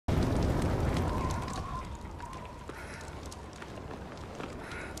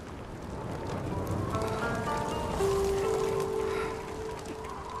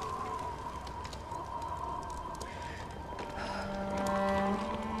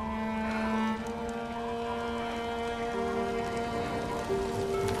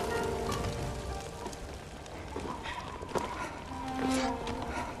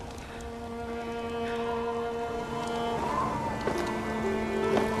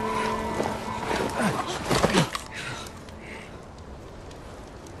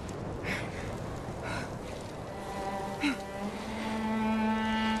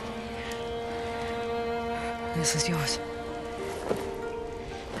house is yours.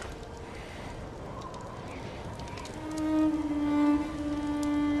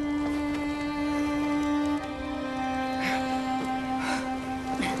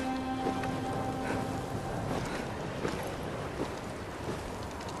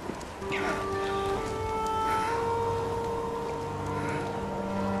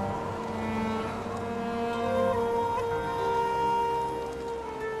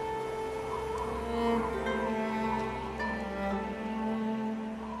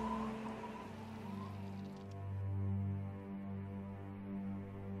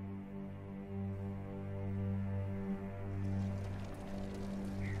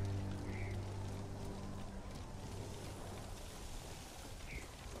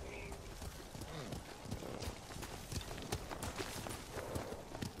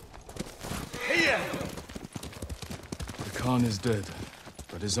 The Khan is dead,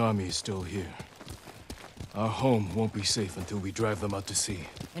 but his army is still here. Our home won't be safe until we drive them out to sea.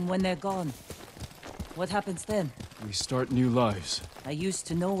 And when they're gone, what happens then? We start new lives. I used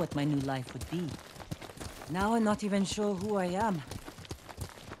to know what my new life would be. Now I'm not even sure who I am.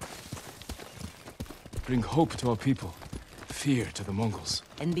 Bring hope to our people, fear to the Mongols.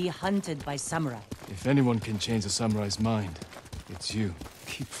 And be hunted by samurai. If anyone can change a samurai's mind, it's you.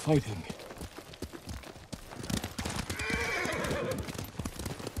 Keep fighting.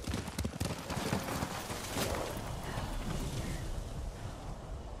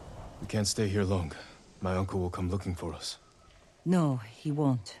 We can't stay here long. My uncle will come looking for us. No, he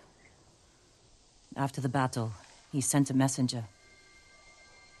won't. After the battle, he sent a messenger.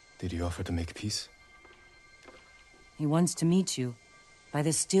 Did he offer to make peace? He wants to meet you by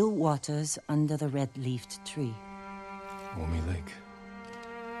the still waters under the red-leafed tree. Omi Lake.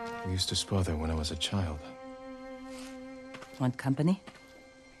 We used to spar there when I was a child. Want company?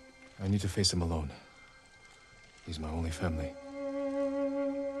 I need to face him alone. He's my only family.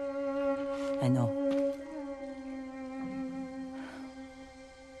 I know.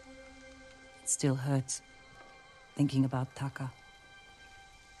 It still hurts, thinking about Taka.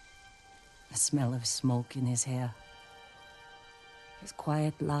 The smell of smoke in his hair. His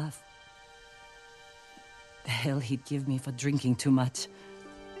quiet laugh. The hell he'd give me for drinking too much.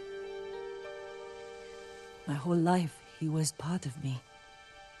 My whole life, he was part of me.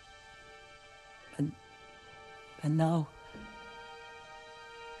 And now...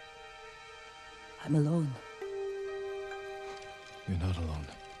 I'm alone. You're not alone.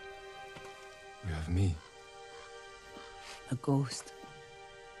 You have me. A ghost.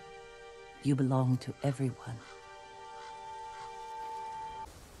 You belong to everyone.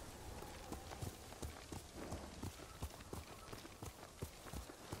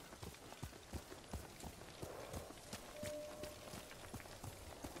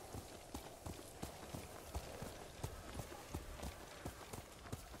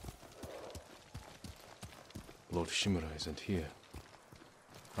 Lord Shimura isn't here.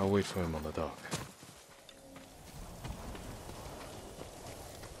 I'll wait for him on the dock.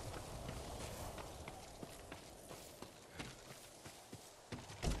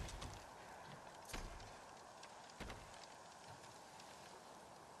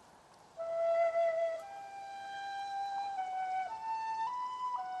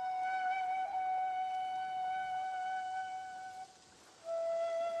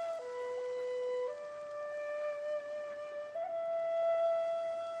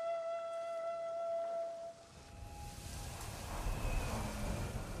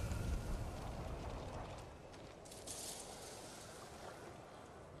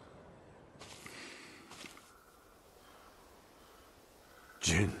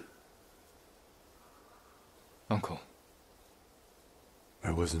 Jin. Uncle.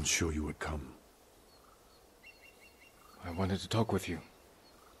 I wasn't sure you would come. I wanted to talk with you.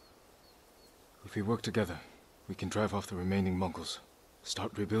 If we work together, we can drive off the remaining Mongols.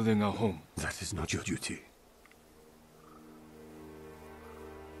 Start rebuilding our home. That is not your duty.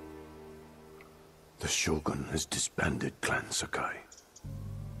 The Shogun has disbanded Clan Sakai.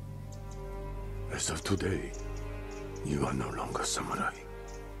 As of today, you are no longer samurai.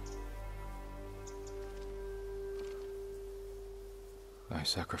 I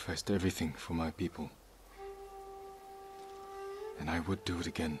sacrificed everything for my people. And I would do it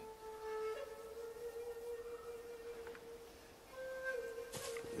again.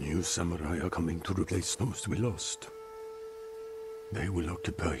 New samurai are coming to replace those we lost. They will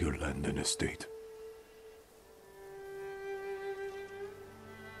occupy your land and estate.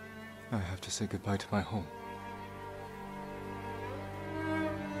 I have to say goodbye to my home.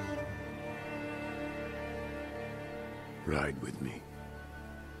 Ride with me.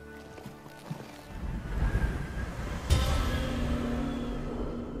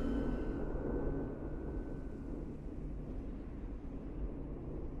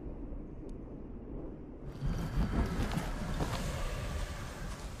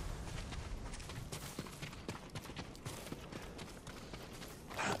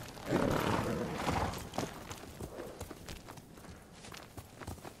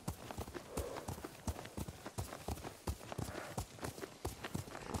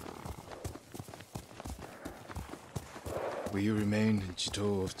 Will you remain in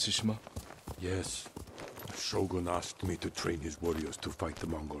Chito of Tsushima? Yes. The Shogun asked me to train his warriors to fight the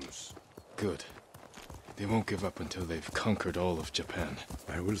Mongols. Good. They won't give up until they've conquered all of Japan.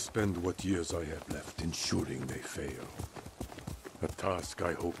 I will spend what years I have left ensuring they fail. A task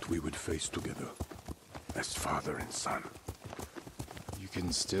I hoped we would face together, as father and son. You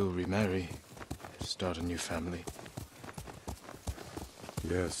can still remarry, start a new family.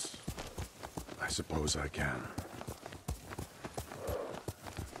 Yes, I suppose I can.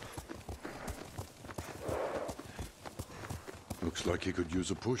 Looks like he could use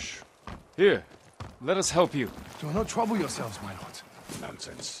a push. Here, let us help you. Do not trouble yourselves, my lord.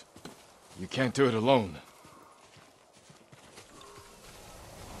 Nonsense. You can't do it alone.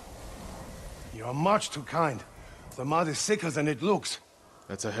 You are much too kind. The mud is thicker than it looks.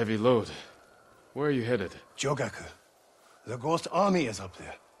 That's a heavy load. Where are you headed? Jogaku. The Ghost Army is up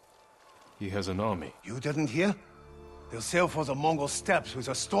there. He has an army. You didn't hear? They'll sail for the Mongol steppes with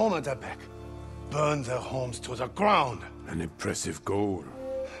a storm at their back. Burn their homes to the ground. An impressive goal.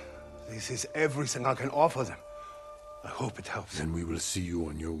 This is everything I can offer them. I hope it helps. Then we will see you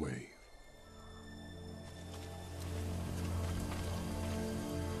on your way.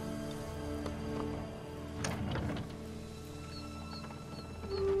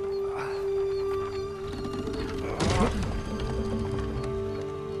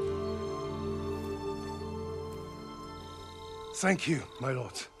 Thank you, my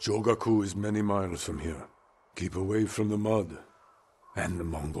lord. Jogaku is many miles from here. Keep away from the mud and the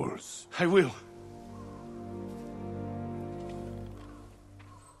Mongols. I will.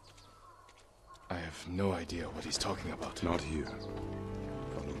 I have no idea what he's talking about. Not here.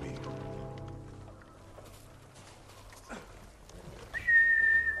 Follow me.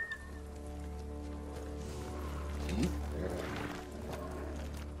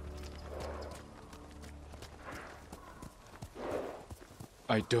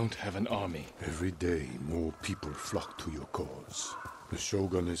 I don't have an army. Every day, more people flock to your cause. The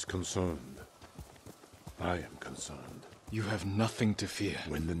Shogun is concerned. I am concerned. You have nothing to fear.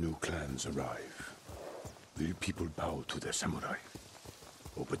 When the new clans arrive, will people bow to their samurai?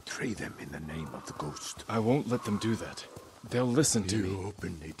 Or betray them in the name of the ghost? I won't let them do that. They'll listen to me. You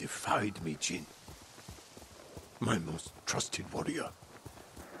openly defied me, Jin. My most trusted warrior.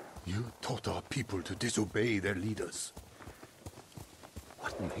 You taught our people to disobey their leaders.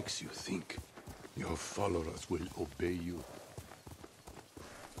 What makes you think your followers will obey you?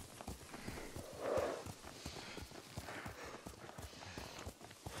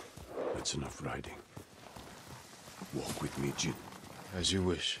 That's enough riding. Walk with me, Jin. As you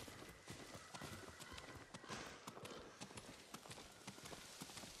wish.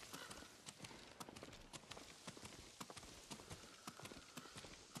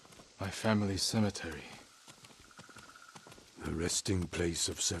 My family's cemetery. The resting place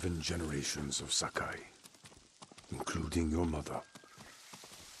of 7 generations of Sakai, including your mother.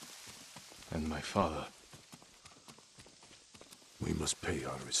 And my father. We must pay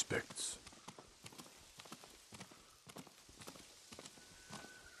our respects.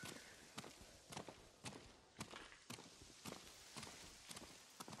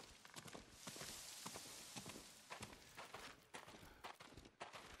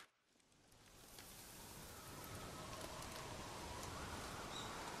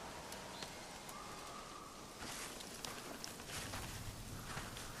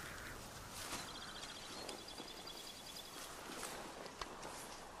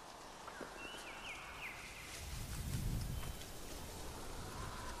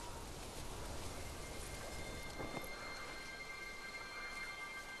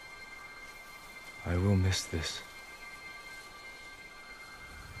 I will miss this.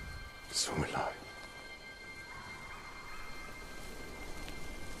 So will I.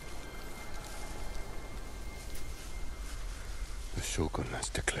 The Shogun has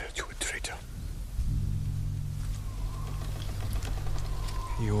declared you a traitor.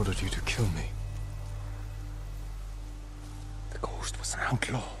 He ordered you to kill me. The ghost was an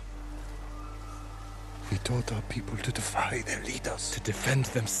outlaw. He taught our people to defy their leaders. To defend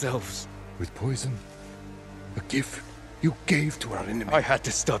themselves. With poison. A gift you gave to our enemy. I had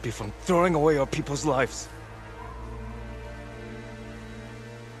to stop you from throwing away our people's lives.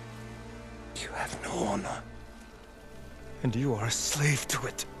 You have no honor. And you are a slave to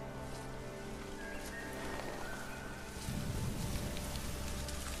it.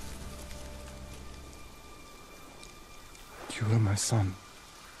 You are my son.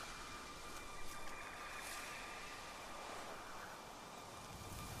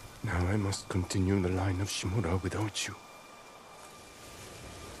 Now I must continue the line of Shimura without you.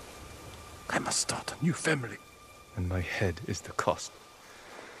 I must start a new family. And my head is the cost.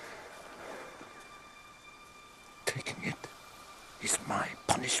 Taking it is my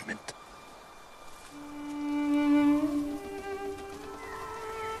punishment.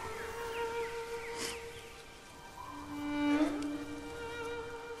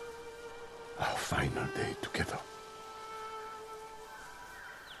 Our final day together.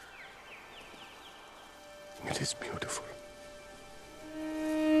 It is beautiful.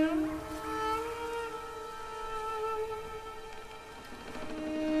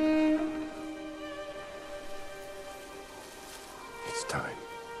 It's time.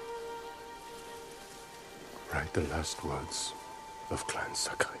 Write the last words of Clan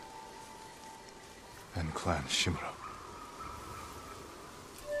Sakai. And Clan Shimura.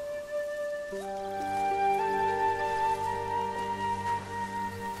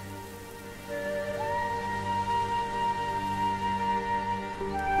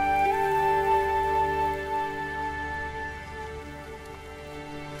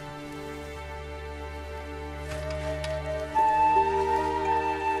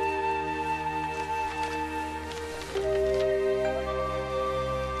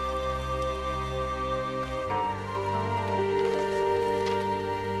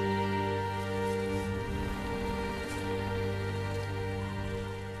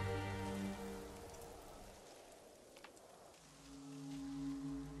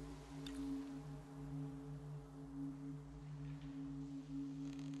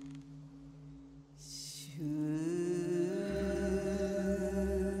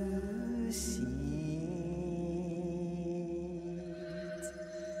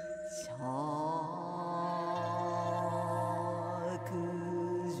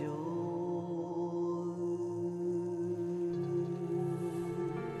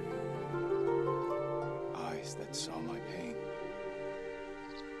 Eyes that saw my pain.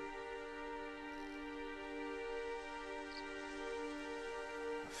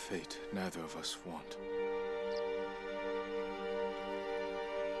 A fate neither of us want.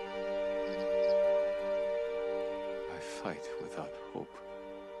 I fight without hope.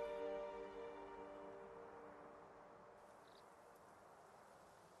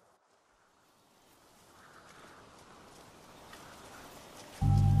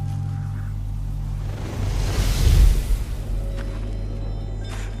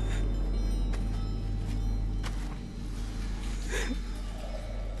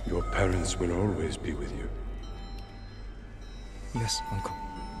 Your parents will always be with you. Yes, Uncle.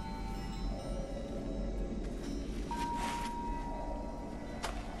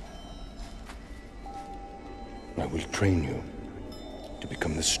 I will train you to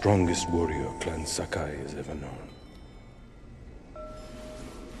become the strongest warrior Clan Sakai has ever known.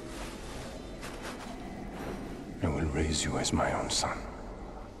 I will raise you as my own son.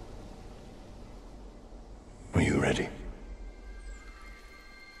 Are you ready?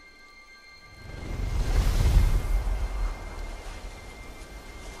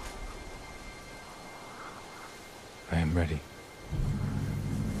 I am ready.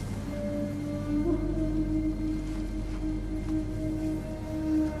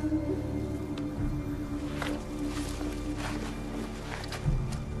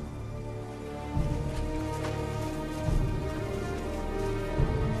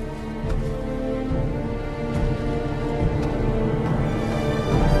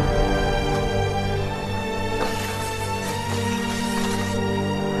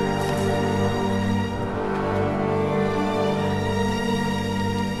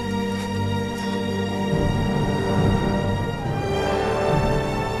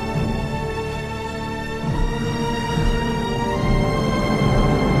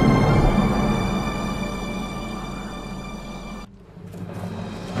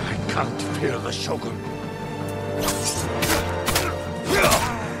 Can't fear the Shogun.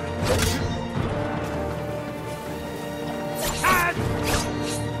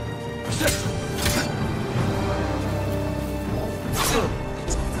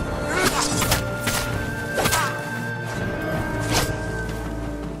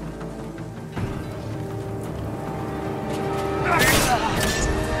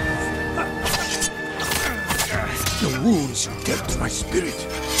 The wounds you dealt to my spirit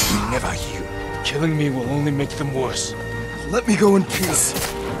will never heal. Killing me will only make them worse. Let me go in peace.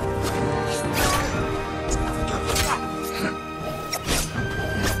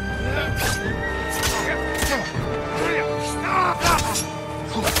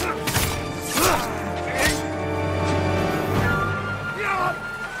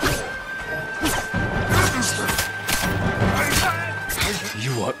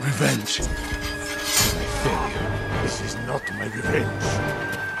 You want revenge? My failure. This is not my revenge.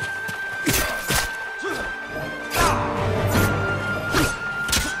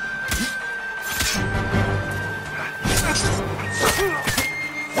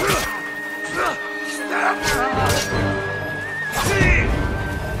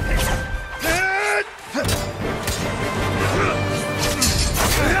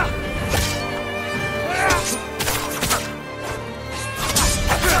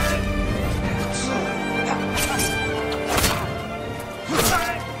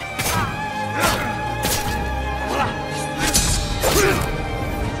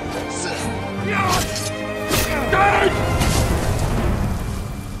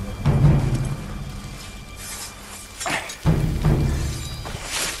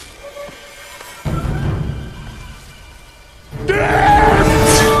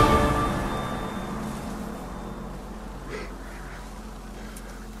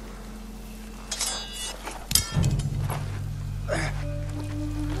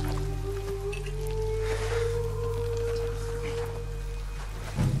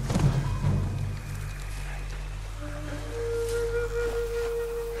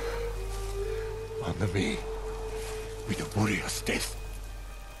 Honor me with a warrior's death.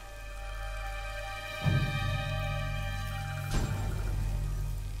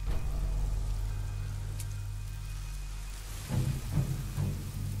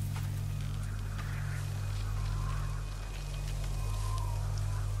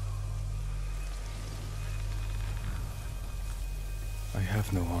 I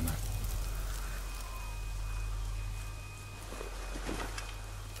have no honor.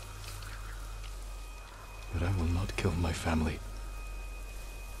 But I will not kill my family.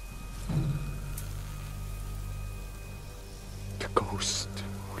 The ghost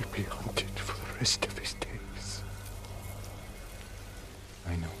will be hunted for the rest of